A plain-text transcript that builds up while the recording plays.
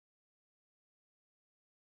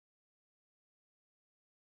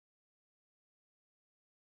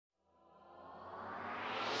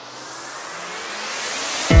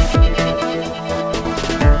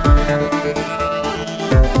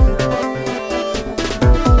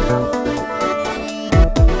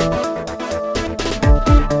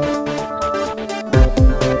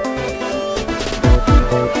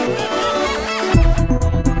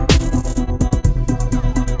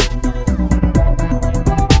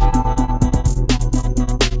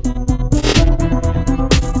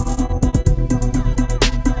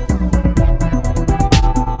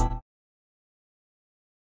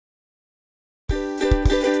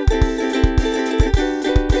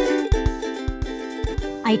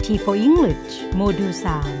IT for English โมดูล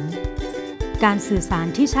 3 การสื่อสาร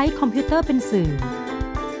ที่ใช้คอมพิวเตอร์เป็นสื่อ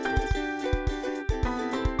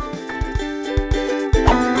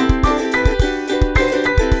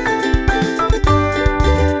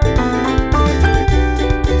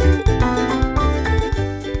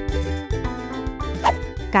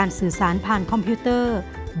การสื่อสารผ่านคอมพิวเตอร์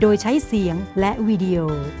โดยใช้เสียงและวิดีโอ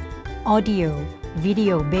Audio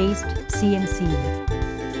Video Based CMC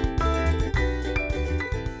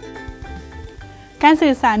การ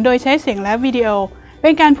สื่อสารโดยใช้เสียงและวิดีโอเป็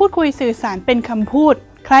นการพูดคุยสื่อสารเป็นคำพูด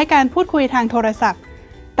คล้ายการพูดคุยทางโทรศัพท์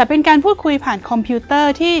แต่เป็นการพูดคุยผ่านคอมพิวเตอ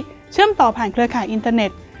ร์ที่เชื่อมต่อผ่านเครือข่ายอินเทอร์เน็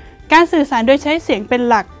ตการสื่อสารโดยใช้เสียงเป็น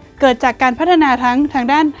หลักเกิดจากการพัฒนาทั้งทาง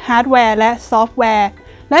ด้านฮาร์ดแวร์และซอฟต์แวร์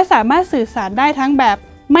และสามารถสื่อสารได้ทั้งแบบ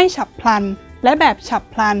ไม่ฉับพลันและแบบฉับ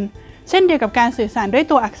พลันเช่นเดียวกับการสื่อสารด้วย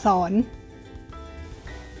ตัวอักษร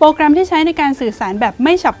โปรแกรมที่ใช้ในการสื่อสารแบบไ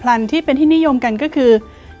ม่ฉับพลันที่เป็นที่นิยมกันก็คือ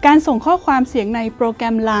การส่งข้อความเสียงในโปรแกร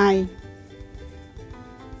ม LINE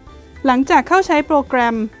หลังจากเข้าใช้โปรแกร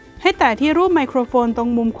มให้แตะที่รูปไมโครโฟนตรง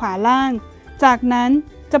มุมขวาล่างจากนั้น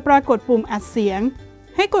จะปรากฏปุ่มอัดเสียง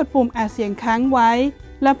ให้กดปุ่มอัดเสียงค้างไว้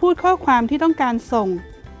และพูดข้อความที่ต้องการส่ง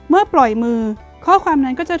เมื่อปล่อยมือข้อความ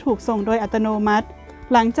นั้นก็จะถูกส่งโดยอัตโนมัติ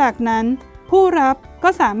หลังจากนั้นผู้รับก็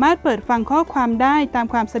สามารถเปิดฟังข้อความได้ตาม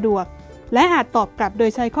ความสะดวกและอาจตอบกลับโดย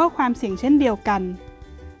ใช้ข้อความเสียงเช่นเดียวกัน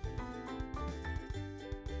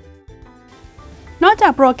นอกจา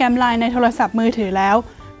กโปรแกรม LINE ในโทรศัพท์มือถือแล้ว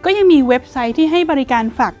ก็ยังมีเว็บไซต์ที่ให้บริการ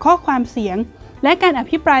ฝากข้อความเสียงและการอ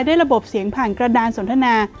ภิปรายด้วยระบบเสียงผ่านกระดานสนทน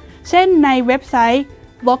าเช่นในเว็บไซต์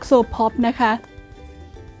voxelpop นะคะ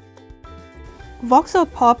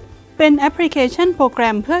voxelpop เป็นแอปพลิเคชันโปรแกร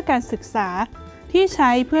มเพื่อการศึกษาที่ใ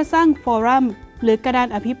ช้เพื่อสร้างฟอรัมหรือกระดาน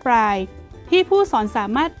อภิปรายที่ผู้สอนสา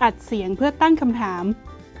มารถอัดเสียงเพื่อตั้งคำถาม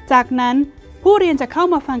จากนั้นผู้เรียนจะเข้า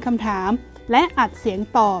มาฟังคำถามและอัดเสียง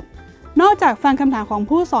ตอบนอกจากฟังคำถามของ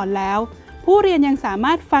ผู้สอนแล้วผู้เรียนยังสาม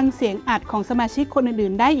ารถฟังเสียงอัดของสมาชิกคน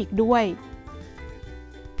อื่นๆได้อีกด้วย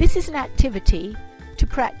This is an activity to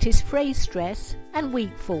practice phrase stress and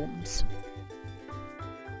weak forms.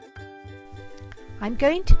 I'm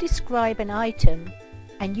going to describe an item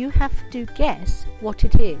and you have to guess what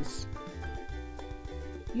it is.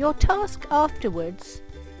 Your task afterwards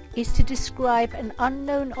is to describe an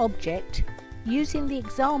unknown object using the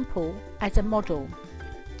example as a model.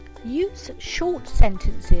 Use short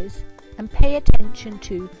sentences and pay attention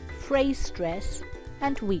to phrase stress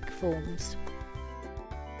and weak forms.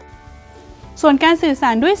 ส่วนการสื่อสา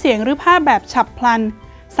รด้วยเสียงหรือภาพแบบฉับพลัน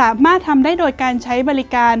สามารถทำได้โดยการใช้บริ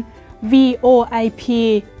การ VoIP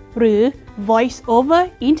หรือ Voice over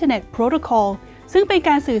Internet Protocol ซึ่งเป็นก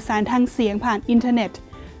ารสื่อสารทางเสียงผ่านอินเทอร์เน็ต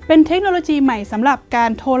เป็นเทคโนโลยีใหม่สำหรับกา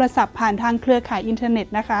รโทรศัพท์ผ่านทางเครือข่ายอินเทอร์เน็ต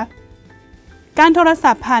นะคะการโทร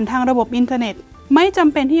ศัพท์ผ่านทางระบบอินเทอร์เน็ตไม่จ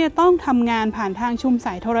ำเป็นที่จะต้องทำงานผ่านทางชุมส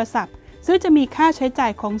ายโทรศัพท์ซึ่งจะมีค่าใช้จ่า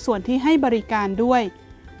ยของส่วนที่ให้บริการด้วย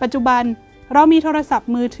ปัจจุบันเรามีโทรศัพท์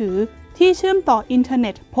มือถือที่เชื่อมต่ออินเทอร์เ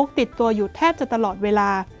น็ตพกติดตัวอยู่แทบจะตลอดเวลา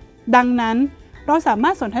ดังนั้นเราสามา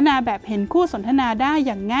รถสนทนาแบบเห็นคู่สนทนาได้อ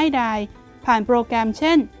ย่างง่ายดายผ่านโปรแกรมเ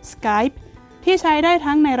ช่น Skype ที่ใช้ได้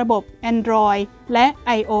ทั้งในระบบ Android และ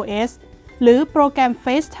iOS หรือโปรแกรม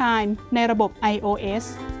FaceTime ในระบบ iOS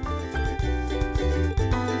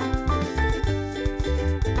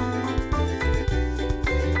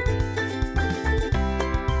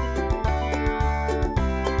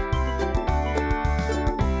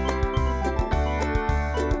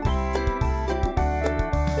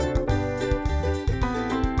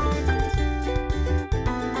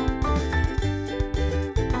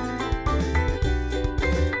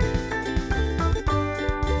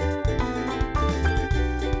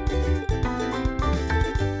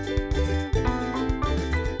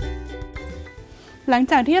หลัง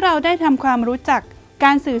จากที่เราได้ทำความรู้จักก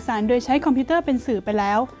ารสื่อสารโดยใช้คอมพิวเตอร์เป็นสื่อไปแ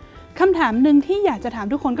ล้วคำถามหนึ่งที่อยากจะถาม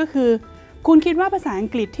ทุกคนก็คือคุณคิดว่าภาษาอัง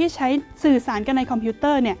กฤษที่ใช้สื่อสารกันในคอมพิวเต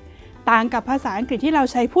อร์เนี่ยต่างกับภาษาอังกฤษที่เรา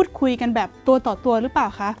ใช้พูดคุยกันแบบตัวต่อตัวหรือเปล่า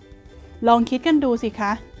คะลองคิดกันดูสิค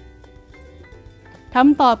ะค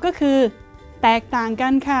ำตอบก็คือแตกต่างกั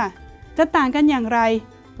นค่ะจะต่างกันอย่างไร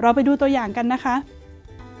เราไปดูตัวอย่างกันนะคะ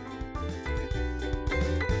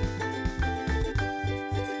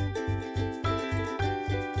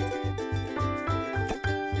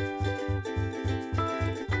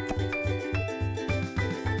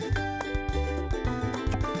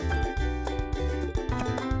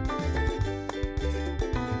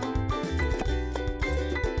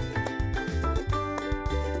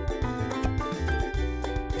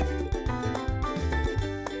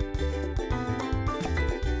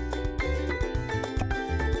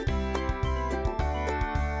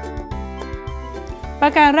ป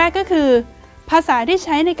ระการแรกก็คือ ภาษาที่ใ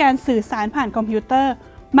ช้ในการสื่อสารผ่านคอมพิวเตอร์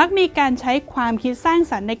มักมีการใช้ความคิดสร้าง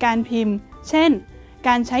สรรค์ในการพิมพ์เช่นก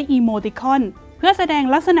ารใช้อีโมติคอนเพื่อแสดง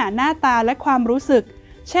ลักษณะหน้าตาและความรู้สึก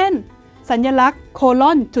เช่นสัญลักษณ์โคล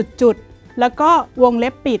อนจุดๆแล้วก็วงเล็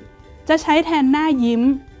บปิดจะใช้แทนหน้ายิ้ม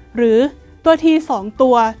หรือตัวที2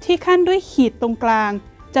ตัวที่ขั้นด้วยขีดตรงกลาง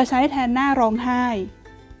จะใช้แทนหน้าร้องไห้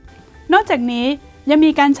นอกจากนี้ยัง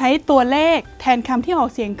มีการใช้ตัวเลขแทนคำที่ออก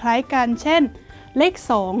เสียงคล้ายกันเช่นเลข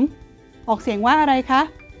2ออกเสียงว่าอะไรคะ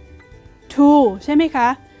to ใช่ไหมคะ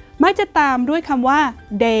มักจะตามด้วยคำว่า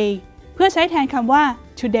day เพื่อใช้แทนคำว่า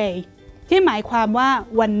today ที่หมายความว่า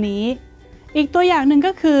วันนี้อีกตัวอย่างหนึ่ง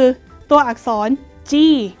ก็คือตัวอักษร G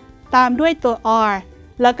ตามด้วยตัว R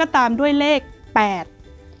แล้วก็ตามด้วยเลข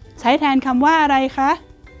8ใช้แทนคำว่าอะไรคะ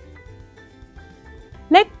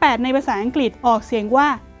เลข8ในภาษาอังกฤษออกเสียงว่า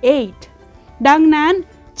 8ดังนั้น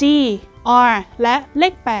G R และเล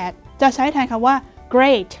ข8จะใช้แทนคำว่า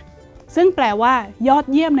great ซึ่งแปลว่ายอด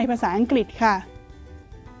เยี่ยมในภาษาอังกฤษค่ะ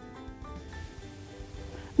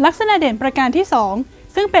ลักษณะเด่นประการที่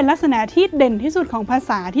2ซึ่งเป็นลักษณะที่เด่นที่สุดของภา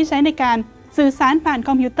ษาที่ใช้ในการสื่อสารผ่านค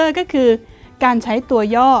อมพิวเตอร์ก็คือการใช้ตัว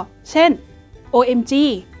ย่อเช่น OMG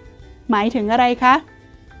หมายถึงอะไรคะ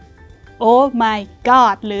Oh my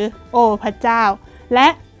god หรือ โอ้พระเจ้าและ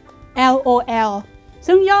LOL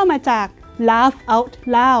ซึ่งย่อมาจาก Laugh out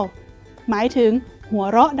loud หมายถึงหัว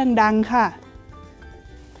เราะดังๆค่ะ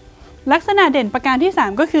ลักษณะเด่นประการที่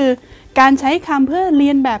3ก็คือการใช้คำเพื่อเรี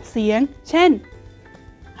ยนแบบเสียงเช่น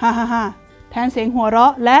ฮ่าฮ่าฮ่าแทนเสียงหัวเรา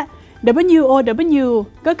ะและ WOW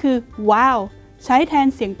ก็คือว้าวใช้แทน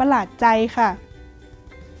เสียงประหลาดใจค่ะ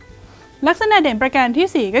ลักษณะเด่นประการ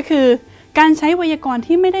ที่4ก็คือการใช้ไวยากรณ์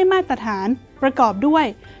ที่ไม่ได้มาตรฐานประกอบด้วย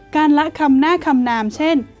การละคำหน้าคำนามเ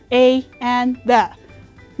ช่น a and the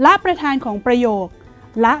ละประธานของประโยค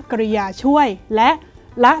ละกริยาช่วยและ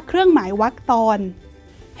ละเครื่องหมายวรรคตอน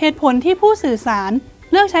เหตุผลที่ผู้สื่อสาร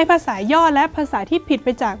เลือกใช้ภาษาย่อและภาษาที่ผิดไป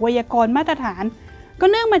จากไวยากรณ์มาตรฐานก็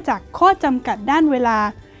เนื่องมาจากข้อจำกัดด้านเวลา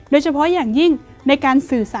โดยเฉพาะอย่างยิ่งในการ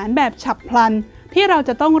สื่อสารแบบฉับพลันที่เราจ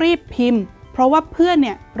ะต้องรีบพิมพ์เพราะว่าเพื่อนเ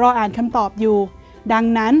นี่ยรออ่านคำตอบอยู่ดัง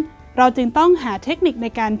นั้นเราจึงต้องหาเทคนิคใน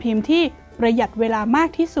การพิมพ์ที่ประหยัดเวลามาก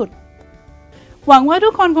ที่สุดหวังว่าทุ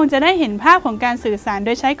กคนคงจะได้เห็นภาพของการสื่อสารโด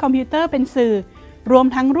ยใช้คอมพิวเตอร์เป็นสื่อรวม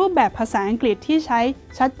ทั้งรูปแบบภาษาอังกฤษที่ใช้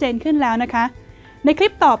ชัดเจนขึ้นแล้วนะคะในคลิ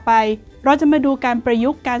ปต่อไปเราจะมาดูการประยุ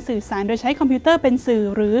กต์การสื่อสารโดยใช้คอมพิวเตอร์เป็นสื่อ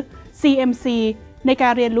หรือ CMC ในกา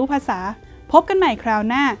รเรียนรู้ภาษาพบกันใหม่คราว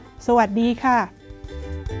หน้าสวัสดีค่ะ